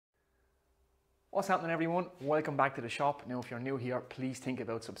What's happening, everyone? Welcome back to the shop. Now, if you're new here, please think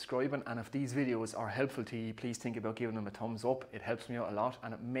about subscribing, and if these videos are helpful to you, please think about giving them a thumbs up. It helps me out a lot,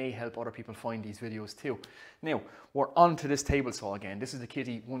 and it may help other people find these videos too. Now, we're on to this table saw again. This is the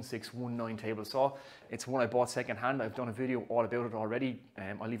Kity 1619 table saw. It's one I bought second hand. I've done a video all about it already.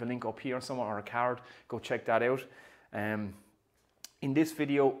 I'll leave a link up here somewhere or a card. Go check that out. In this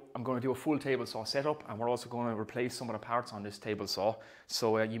video, I'm going to do a full table saw setup, and we're also going to replace some of the parts on this table saw,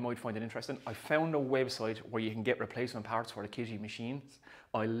 so you might find it interesting. I found a website where you can get replacement parts for the Kity machines.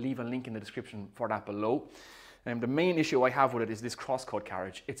 I'll leave a link in the description for that below. The main issue I have with it is this cross-cut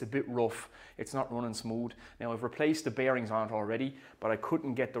carriage. It's a bit rough, it's not running smooth. Now, I've replaced the bearings on it already, but I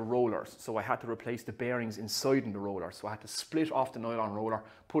couldn't get the rollers, so I had to replace the bearings inside in the roller. So I had to split off the nylon roller,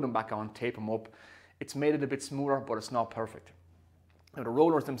 put them back on, tape them up. It's made it a bit smoother, but it's not perfect. Now, the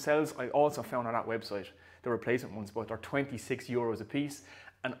rollers themselves, I also found on that website, the replacement ones, but they're 26 euros a piece,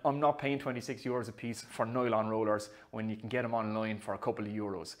 and I'm not paying 26 euros a piece for nylon rollers when you can get them online for a couple of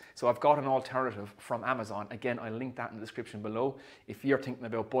euros. So I've got an alternative from Amazon. Again, I'll link that in the description below. If you're thinking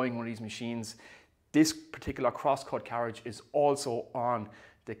about buying one of these machines, this particular cross-cut carriage is also on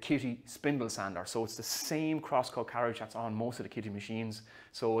the Kity spindle sander. So it's the same cross-cut carriage that's on most of the Kity machines.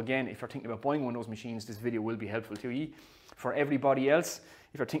 So again, if you're thinking about buying one of those machines, this video will be helpful to you. For everybody else,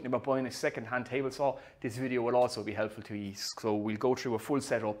 if you're thinking about buying a second-hand table saw, this video will also be helpful to you. So we'll go through a full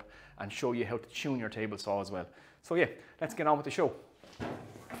setup and show you how to tune your table saw as well. So yeah, let's get on with the show.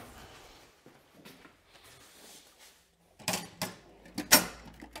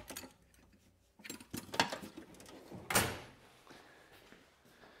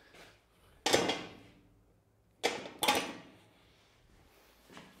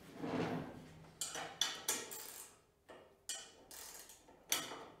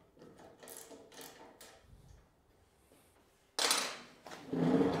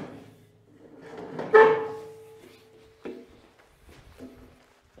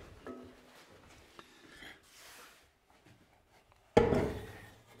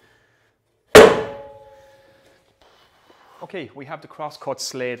 Okay, we have the cross-cut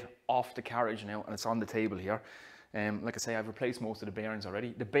sled off the carriage now, and it's on the table here. Like I say, I've replaced most of the bearings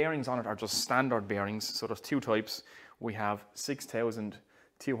already. The bearings on it are just standard bearings, so there's two types. We have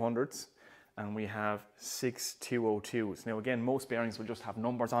 6200s and we have 6202s. Now again, most bearings will just have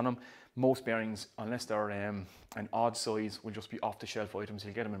numbers on them. Most bearings, unless they're an odd size, will just be off-the-shelf items.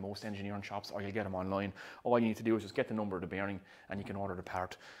 You'll get them in most engineering shops, or you'll get them online. All you need to do is just get the number of the bearing and you can order the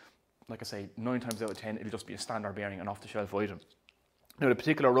part. Like I say, 9 times out of 10, it'll just be a standard bearing, an off-the-shelf item. Now, the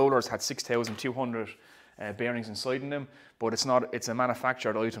particular rollers had 6200 bearings inside in them, but it's a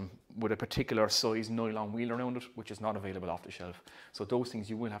manufactured item with a particular size nylon wheel around it, which is not available off the shelf. So those things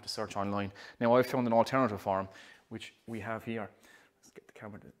you will have to search online. Now, I've found an alternative for them, which we have here. Let's get the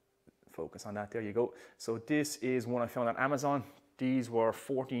camera to focus on that. There you go. So this is one I found on Amazon. These were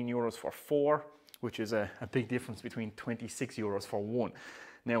 14 euros for 4, which is a big difference between 26 euros for 1.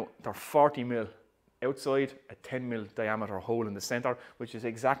 Now, they're 40mm outside, a 10mm diameter hole in the center, which is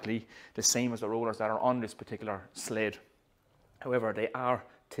exactly the same as the rollers that are on this particular sled. However, they are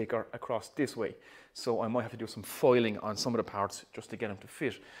thicker across this way. So I might have to do some foiling on some of the parts just to get them to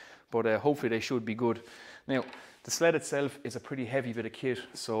fit. But hopefully they should be good. Now, the sled itself is a pretty heavy bit of kit.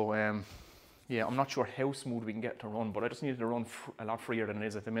 So yeah, I'm not sure how smooth we can get it to run, but I just need it to run a lot freer than it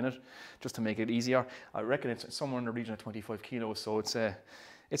is at the minute, just to make it easier. I reckon it's somewhere in the region of 25 kilos, so it's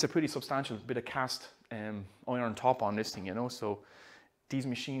a pretty substantial bit of cast iron top on this thing, you know. So these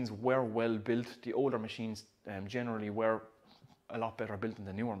machines were well built. The older machines generally were a lot better built than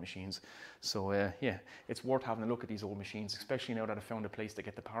the newer machines. So yeah, it's worth having a look at these old machines, especially now that I've found a place to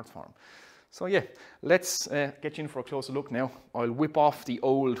get the parts for them. So yeah, let's get you in for a closer look now. I'll whip off the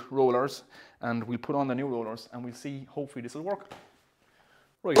old rollers and we'll put on the new rollers and we'll see, hopefully this will work.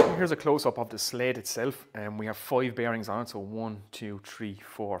 Right, here's a close-up of the sled itself. We have 5 bearings on it, so 1, 2, 3,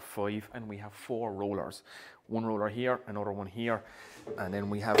 4, 5, and we have 4 rollers. One roller here, another one here, and then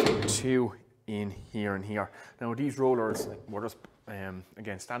we have 2 in here and here. Now these rollers were just,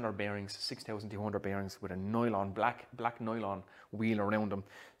 again, standard bearings, 6200 bearings with a nylon, black nylon wheel around them.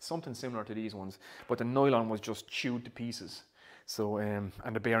 Something similar to these ones, but the nylon was just chewed to pieces. So, and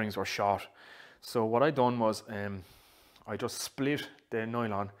the bearings were shot. So what I done was, I just split the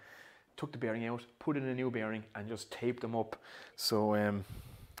nylon, took the bearing out, put in a new bearing and just taped them up. So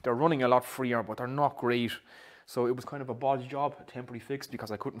they're running a lot freer, but they're not great. So it was kind of a bodge job, a temporary fix,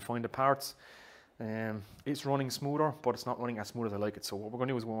 because I couldn't find the parts. It's running smoother, but it's not running as smooth as I like it. So what we're going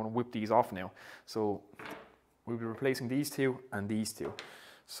to do is we're going to whip these off now. So we'll be replacing these 2 and these 2.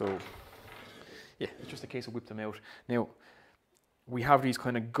 So yeah, it's just a case of whip them out. Now, we have these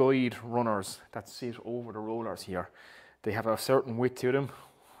kind of guide runners that sit over the rollers here. They have a certain width to them.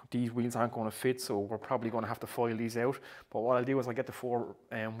 These wheels aren't going to fit, so we're probably going to have to foil these out. But what I'll do is I'll get the 4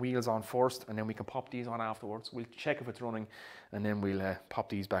 wheels on first, and then we can pop these on afterwards. We'll check if it's running, and then we'll pop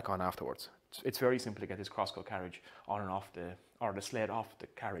these back on afterwards. It's very simple to get this crosscut carriage on and off the sled off the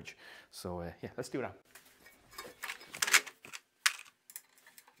carriage. So yeah, let's do that.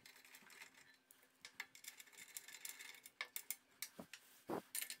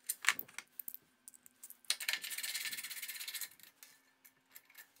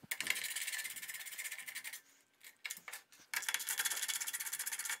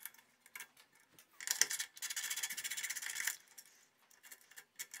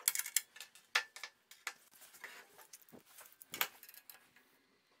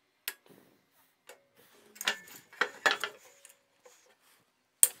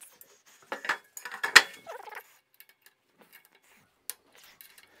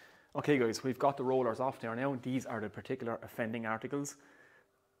 Okay guys, we've got the rollers off there now. These are the particular offending articles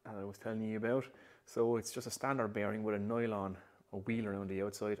that I was telling you about. So it's just a standard bearing with a nylon wheel around the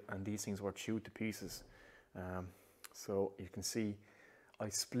outside, and these things were chewed to pieces. So you can see I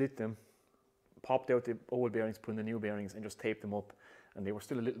split them, popped out the old bearings, put in the new bearings, and just taped them up, and they were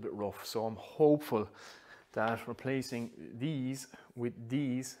still a little bit rough. So I'm hopeful that replacing these with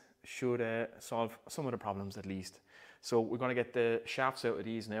these should solve some of the problems at least. So we're going to get the shafts out of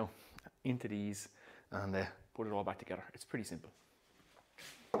these now, into these, and put it all back together. It's pretty simple.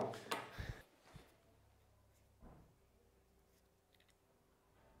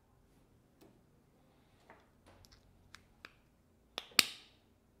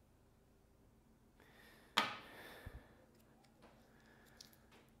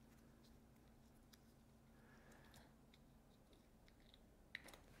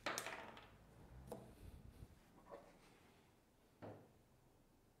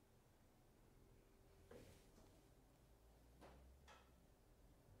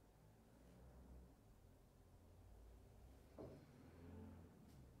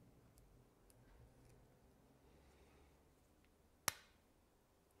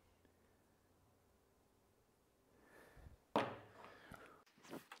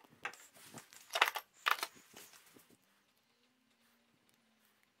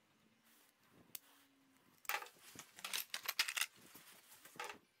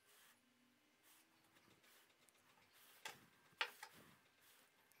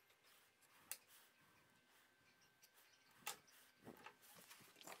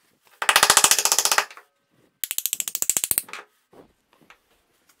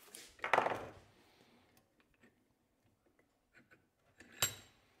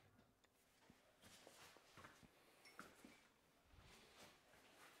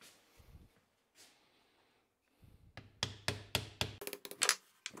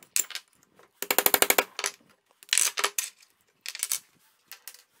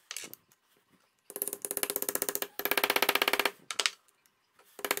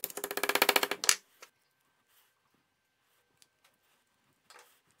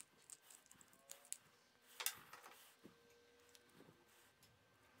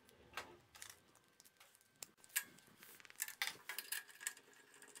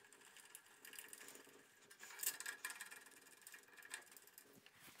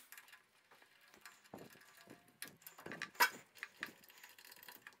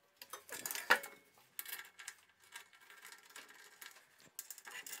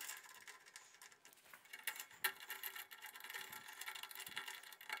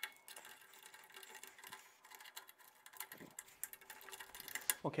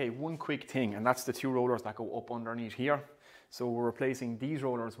 Okay, one quick thing, and that's the 2 rollers that go up underneath here. So we're replacing these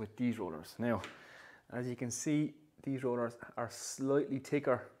rollers with these rollers. Now, as you can see, these rollers are slightly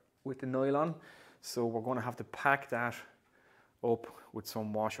thicker with the nylon, so we're going to have to pack that up with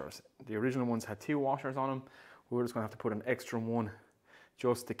some washers. The original ones had 2 washers on them. We're just going to have to put an extra one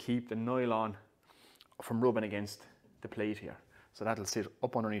just to keep the nylon from rubbing against the plate here. So that'll sit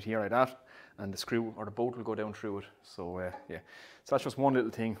up underneath here like that, and the screw or the bolt will go down through it. So yeah, so that's just one little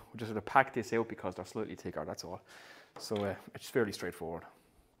thing. We just have to pack this out because they're slightly thicker, that's all. So it's fairly straightforward.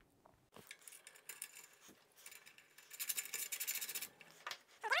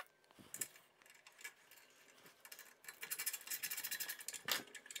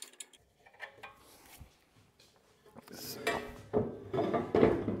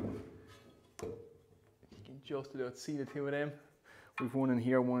 You can just about see the 2 of them. We've one in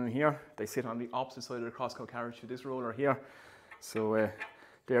here, one in here. They sit on the opposite side of the crosscut carriage to this roller here. So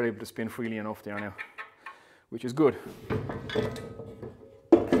they're able to spin freely enough there now, which is good.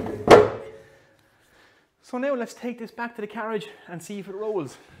 So now let's take this back to the carriage and see if it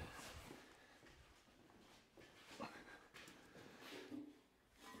rolls.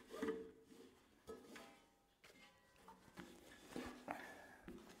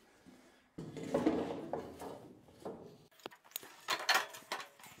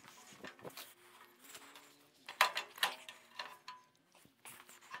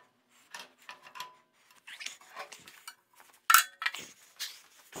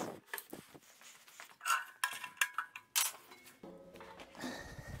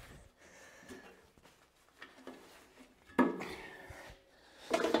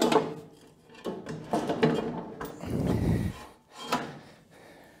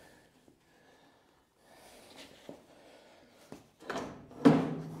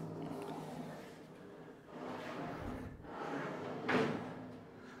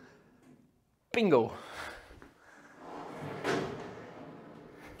 Bingo.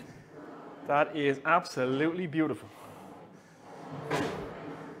 That is absolutely beautiful.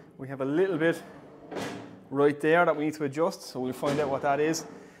 We have a little bit right there that we need to adjust, so we'll find out what that is.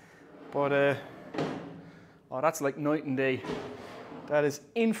 But oh, that's like night and day. That is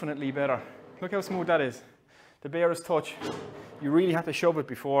infinitely better. Look how smooth that is. The barest touch. You really have to shove it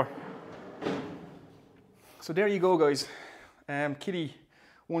before. So there you go, guys. Kity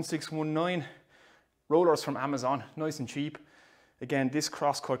 1619 rollers from Amazon, nice and cheap. Again, this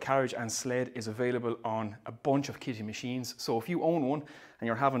crosscut carriage and sled is available on a bunch of Kity machines. So if you own one and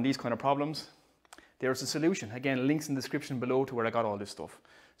you're having these kind of problems, there's a solution. Again, links in the description below to where I got all this stuff.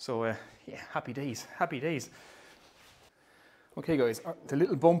 So yeah, happy days, happy days. Okay guys, the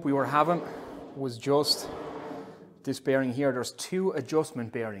little bump we were having was just this bearing here. There's two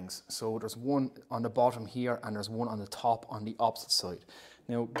adjustment bearings. So there's one on the bottom here and there's one on the top on the opposite side.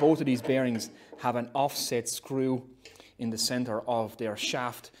 Now, both of these bearings have an offset screw in the center of their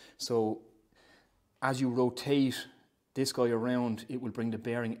shaft. So as you rotate this guy around, it will bring the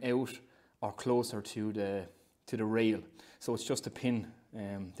bearing out or closer to the rail. So it's just to pin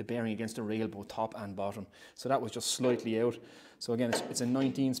the bearing against the rail, both top and bottom. So that was just slightly out. So again, it's a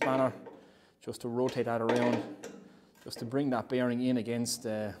 19 spanner, just to rotate that around, just to bring that bearing in against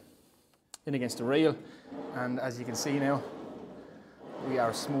the rail. And as you can see now, we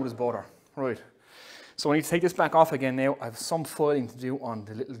are smooth as butter. Right, so I need to take this back off again now. I have some filing to do on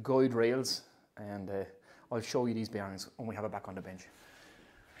the little guide rails, and I'll show you these bearings when we have it back on the bench.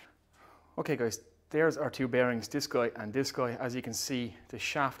 Okay guys, there's our two bearings, this guy and this guy. As you can see, the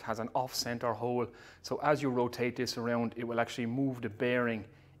shaft has an off-center hole, so as you rotate this around, it will actually move the bearing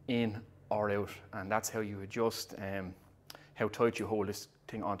in or out, and that's how you adjust how tight you hold this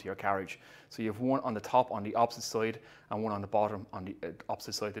thing onto your carriage. So you have one on the top on the opposite side and one on the bottom on the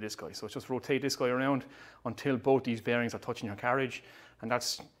opposite side to this guy. So it's just rotate this guy around until both these bearings are touching your carriage, and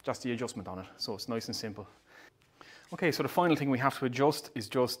that's just the adjustment on it. So it's nice and simple. Okay, so the final thing we have to adjust is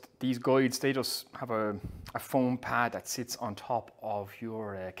just these guides. They just have a foam pad that sits on top of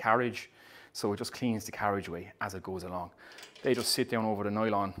your carriage. So it just cleans the carriageway as it goes along. They just sit down over the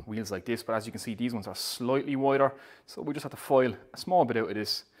nylon wheels like this, but as you can see, these ones are slightly wider. So we just have to file a small bit out of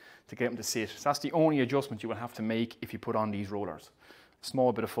this to get them to sit. So that's the only adjustment you will have to make if you put on these rollers. A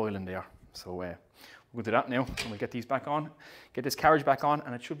small bit of filing there. So we'll do that now, and we'll get these back on, get this carriage back on,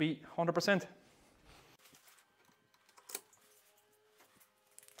 and it should be 100%.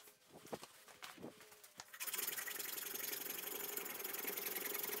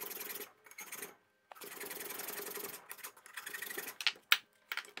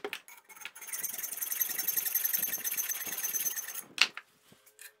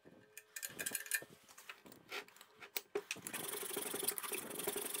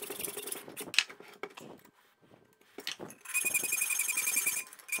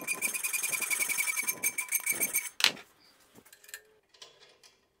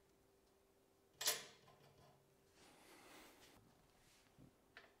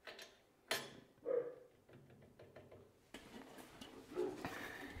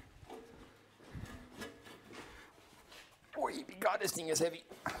 God, this thing is heavy.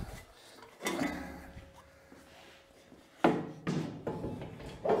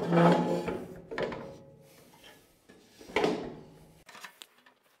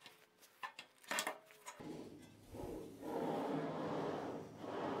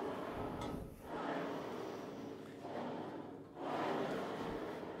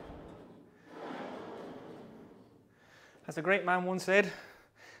 As a great man once said,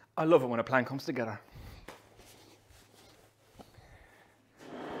 I love it when a plan comes together.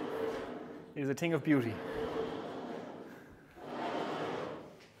 It is a thing of beauty.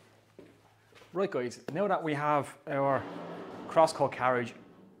 Right guys, now that we have our crosscut carriage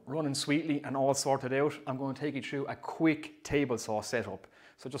running sweetly and all sorted out, I'm going to take you through a quick table saw setup.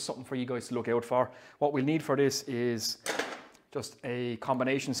 So just something for you guys to look out for. What we'll need for this is just a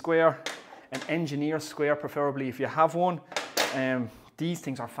combination square, an engineer square preferably if you have one. These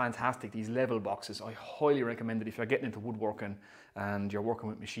things are fantastic, these level boxes. I highly recommend it if you're getting into woodworking and you're working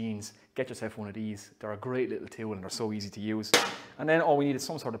with machines, get yourself one of these. They're a great little tool and they're so easy to use. And then all we need is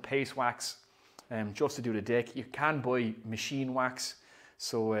some sort of paste wax just to do the deck. You can buy machine wax.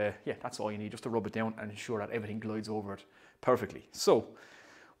 So yeah, that's all you need, just to rub it down and ensure that everything glides over it perfectly. So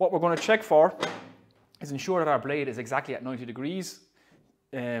what we're going to check for is ensure that our blade is exactly at 90 degrees.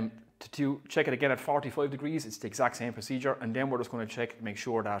 To check it again at 45 degrees, it's the exact same procedure. And then we're just going to check, make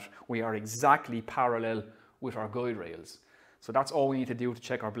sure that we are exactly parallel with our guide rails. So that's all we need to do to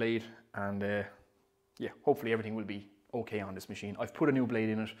check our blade. And yeah, hopefully everything will be okay on this machine. I've put a new blade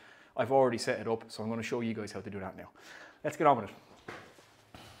in it. I've already set it up, so I'm going to show you guys how to do that now. Let's get on with it.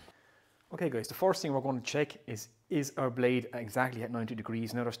 Okay guys, the first thing we're going to check is our blade exactly at 90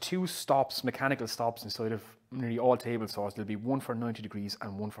 degrees. Now there's two stops, mechanical stops inside of nearly all table saws. There'll be one for 90 degrees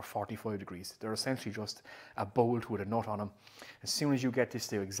and one for 45 degrees. They're essentially just a bolt with a nut on them. As soon as you get this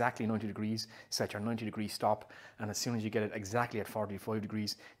to exactly 90 degrees, set your 90 degree stop, and as soon as you get it exactly at 45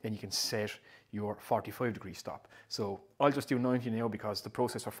 degrees, then you can set your 45 degree stop. So I'll just do 90 now because the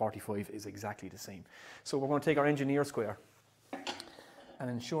process for 45 is exactly the same. So we're going to take our engineer square and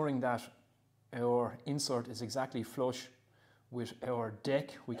ensuring that our insert is exactly flush with our deck,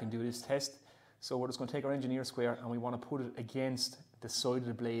 we can do this test. So we're just going to take our engineer square and we want to put it against the side of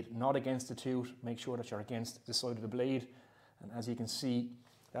the blade, not against the tooth. Make sure that you're against the side of the blade. And as you can see,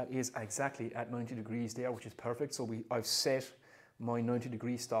 that is exactly at 90 degrees there, which is perfect. So I've set my 90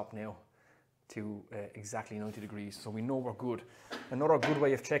 degree stop now to exactly 90 degrees. So we know we're good. Another good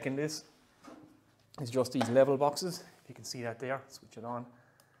way of checking this is just these level boxes. If you can see that there, switch it on.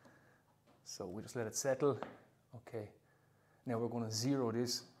 So we just let it settle. Okay, now we're going to zero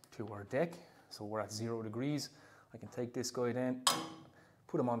this to our deck. So we're at 0 degrees. I can take this guy then,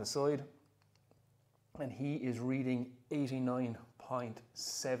 put him on the side, and he is reading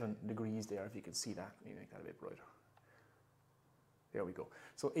 89.7 degrees there, if you can see that. Let me make that a bit brighter. There we go.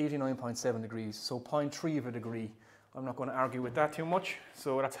 So 89.7 degrees, so 0.3 of a degree. I'm not going to argue with that too much,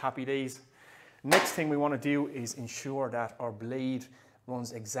 so that's happy days. Next thing we want to do is ensure that our blade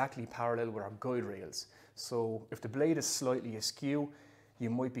runs exactly parallel with our guide rails. So if the blade is slightly askew, you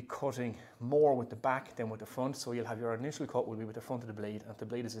might be cutting more with the back than with the front. So you'll have your initial cut will be with the front of the blade. And if the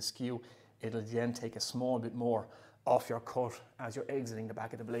blade is askew, it'll then take a small bit more off your cut as you're exiting the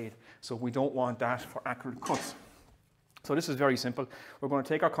back of the blade. So we don't want that for accurate cuts. So this is very simple. We're going to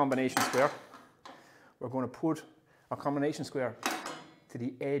take our combination square. We're going to put our combination square to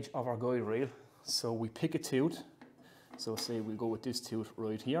the edge of our guide rail. So we pick a tooth. So say we'll go with this tooth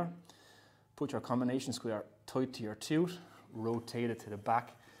right here. Put your combination square tight to your tooth, rotate it to the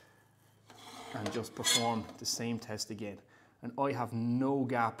back, and just perform the same test again. And I have no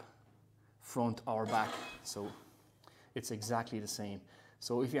gap front or back, so it's exactly the same.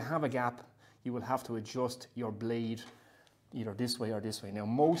 So if you have a gap, you will have to adjust your blade either this way or this way. Now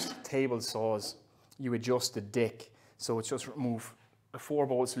most table saws, you adjust the deck, so it's just remove the 4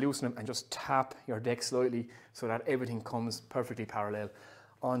 bolts, loosen them and just tap your deck slightly so that everything comes perfectly parallel.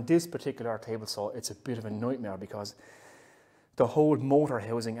 On this particular table saw, it's a bit of a nightmare because the whole motor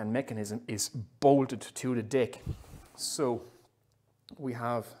housing and mechanism is bolted to the deck. So we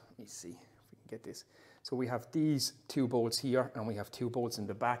have, let me see if we can get this. So we have these 2 bolts here and we have 2 bolts in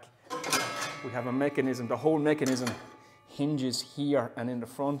the back. We have a mechanism, the whole mechanism hinges here and in the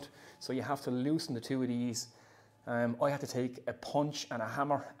front. So you have to loosen the 2 of these. I had to take a punch and a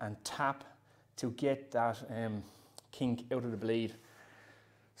hammer and tap to get that kink out of the blade.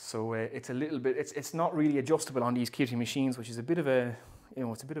 So it's a little bit, it's not really adjustable on these Kity machines, which is a bit of a,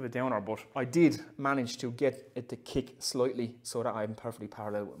 it's a bit of a downer, but I did manage to get it to kick slightly so that I'm perfectly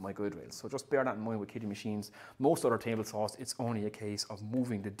parallel with my guide rails. So just bear that in mind with Kity machines. Most other table saws, it's only a case of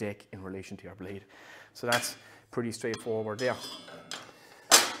moving the deck in relation to your blade. So that's pretty straightforward there.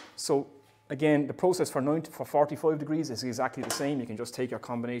 So again, the process for 45 degrees is exactly the same. You can just take your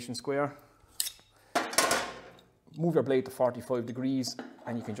combination square, move your blade to 45 degrees,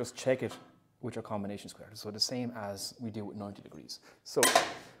 and you can just check it with your combination square. So the same as we do with 90 degrees. So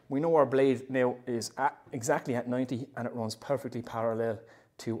we know our blade now is exactly at 90 and it runs perfectly parallel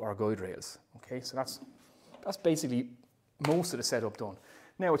to our guide rails. Okay, so that's basically most of the setup done.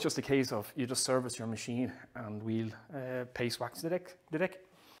 Now it's just a case of you just service your machine and we'll paste wax the deck.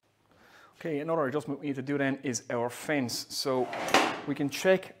 Okay, another adjustment we need to do then is our fence. So we can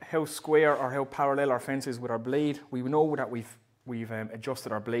check how square or how parallel our fence is with our blade. We know that we've we've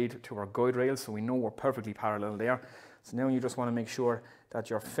adjusted our blade to our guide rail, so we know we're perfectly parallel there. So now you just want to make sure that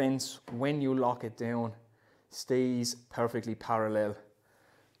your fence, when you lock it down, stays perfectly parallel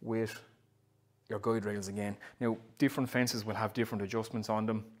with your guide rails again. Now, different fences will have different adjustments on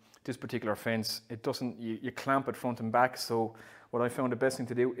them. This particular fence, it doesn't, you clamp it front and back, so what I found the best thing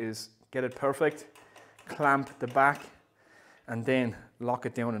to do is get it perfect, clamp the back, and then lock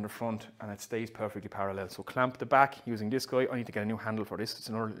it down in the front, and it stays perfectly parallel. So clamp the back using this guy. I need to get a new handle for this. It's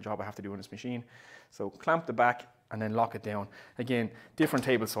another job I have to do on this machine. So clamp the back and then lock it down. Again, different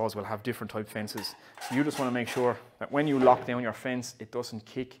table saws will have different type fences. So you just want to make sure that when you lock down your fence, it doesn't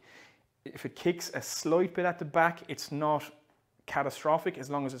kick. If it kicks a slight bit at the back, it's not catastrophic as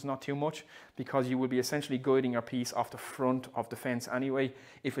long as it's not too much, because you will be essentially guiding your piece off the front of the fence anyway.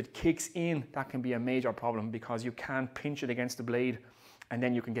 If it kicks in, that can be a major problem because you can pinch it against the blade and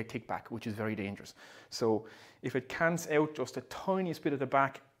then you can get kickback, which is very dangerous. So if it cants out just a tiniest bit at the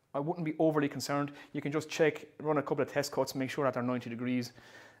back, I wouldn't be overly concerned. You can just check, run a couple of test cuts, make sure that they're 90 degrees,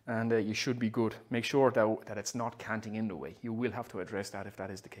 and you should be good. Make sure that it's not canting in the way. You will have to address that if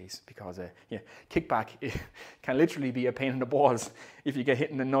that is the case, because yeah, kickback can literally be a pain in the balls if you get hit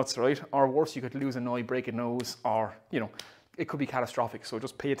in the nuts, right? Or worse, you could lose an eye, break a nose, or it could be catastrophic. So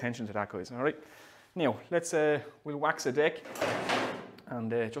just pay attention to that, guys. All right. Now we'll wax the deck, and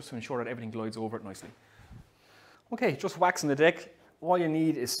just to ensure that everything glides over it nicely. Okay, just waxing the deck. All you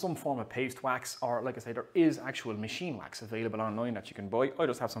need is some form of paste wax, or like I said, there is actual machine wax available online that you can buy. I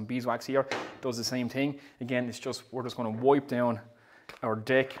just have some beeswax here, it does the same thing. Again, we're just going to wipe down our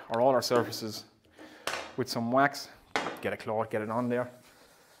deck or all our surfaces with some wax. Get a cloth, get it on there.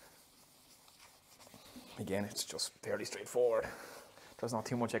 Again, it's just fairly straightforward. There's not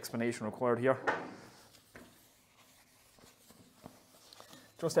too much explanation required here.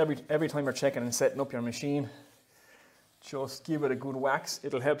 Just every time you're checking and setting up your machine, just give it a good wax.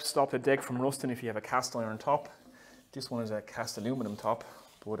 It'll help stop the deck from rusting if you have a cast iron top. This one is a cast aluminum top,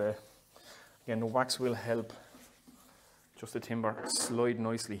 but again, the wax will help just the timber slide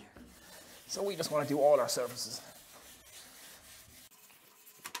nicely. So we just want to do all our surfaces.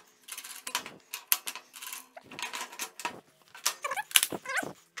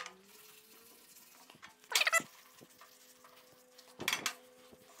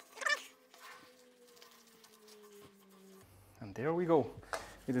 And there we go.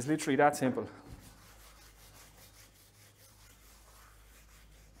 It is literally that simple.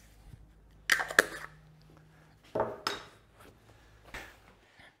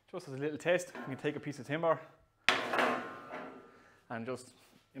 Just as a little test, you can take a piece of timber and just,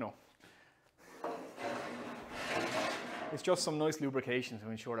 it's just some nice lubrication to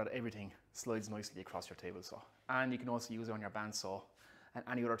ensure that everything slides nicely across your table saw. And you can also use it on your bandsaw and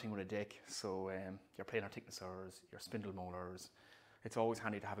any other thing with a deck. So your planar thicknessers, your spindle molars. It's always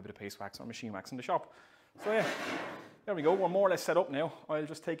handy to have a bit of paste wax or machine wax in the shop. So yeah, there we go. We're more or less set up now. I'll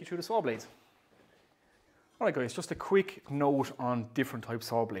just take you through the saw blades. All right, guys, just a quick note on different type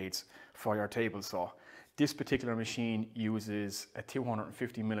saw blades for your table saw. This particular machine uses a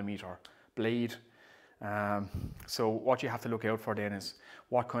 250mm blade. So what you have to look out for then is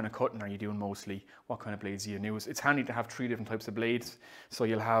what kind of cutting are you doing mostly, what kind of blades do you use. It's handy to have 3 different types of blades. So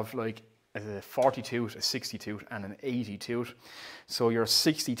you'll have like a 40 tooth, a 60 tooth and an 80 tooth. So your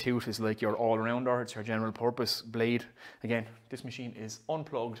 60 tooth is like your all-rounder, it's your general purpose blade. Again, this machine is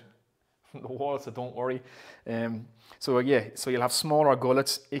unplugged from the wall, so don't worry. So you'll have smaller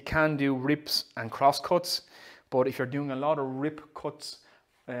gullets. It can do rips and cross cuts, but if you're doing a lot of rip cuts,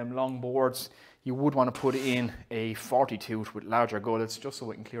 long boards, you would want to put in a 40 tooth with larger gullets just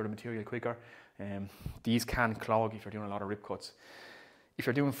so it can clear the material quicker. These can clog if you're doing a lot of rip cuts. If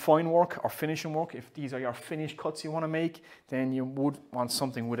you're doing fine work or finishing work, if these are your finished cuts you want to make, then you would want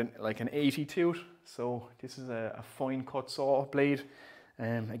something with like an 80 tooth. So this is a fine cut saw blade.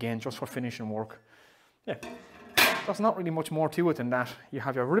 Again, just for finishing work. Yeah, there's not really much more to it than that. You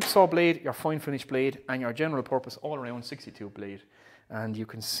have your rip saw blade, your fine finish blade, and your general purpose all around 62 blade. And you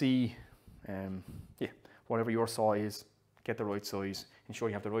can see, whatever your saw is, get the right size, ensure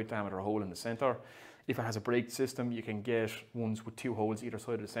you have the right diameter hole in the center. If it has a brake system, you can get ones with 2 holes either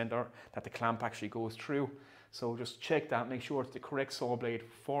side of the center that the clamp actually goes through. So just check that, make sure it's the correct saw blade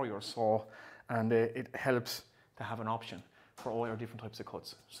for your saw, and it helps to have an option for all your different types of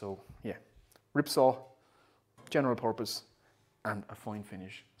cuts. So yeah, rip saw, general purpose, and a fine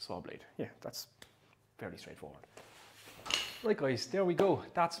finish saw blade. Yeah, that's fairly straightforward. Right guys, there we go.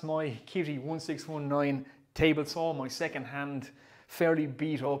 That's my Kity 1619 table saw, my second hand, fairly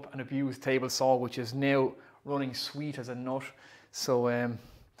beat up and abused table saw, which is now running sweet as a nut. So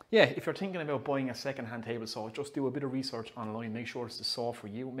yeah, if you're thinking about buying a second-hand table saw, just do a bit of research online. Make sure it's the saw for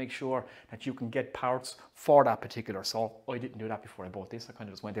you. Make sure that you can get parts for that particular saw. I didn't do that before I bought this. I kind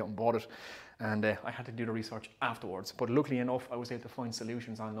of just went out and bought it, and I had to do the research afterwards. But luckily enough, I was able to find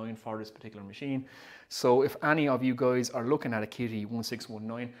solutions online for this particular machine. So if any of you guys are looking at a Kity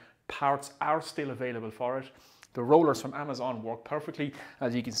 1619, parts are still available for it. The rollers from Amazon work perfectly.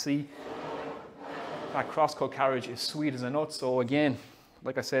 As you can see, that crosscut carriage is sweet as a nut. So again,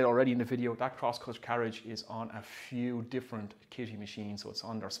 like I said already in the video, that crosscut carriage is on a few different Kity machines, so it's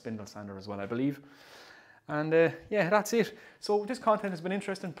on their spindle sander as well, I believe. And yeah, that's it. So if this content has been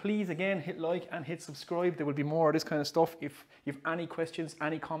interesting, please again hit like and hit subscribe. There will be more of this kind of stuff. If you have any questions,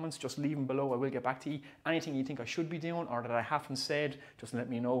 any comments, just leave them below. I will get back to you. Anything you think I should be doing or that I haven't said, just let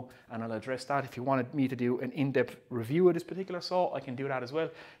me know and I'll address that. If you wanted me to do an in-depth review of this particular saw, I can do that as well,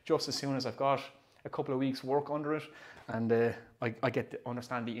 just as soon as I've got a couple of weeks work under it and I get to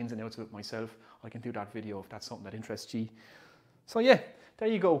understand the ins and outs of it myself. I can do that video if that's something that interests you. So yeah, there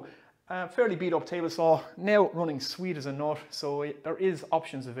you go. Fairly beat up table saw, now running sweet as a nut. So there is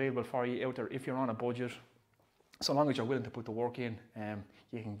options available for you out there if you're on a budget. So long as you're willing to put the work in,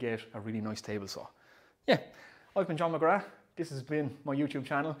 you can get a really nice table saw. Yeah, I've been John McGrath. This has been my YouTube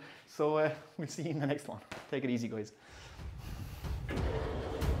channel. So we'll see you in the next one. Take it easy, guys.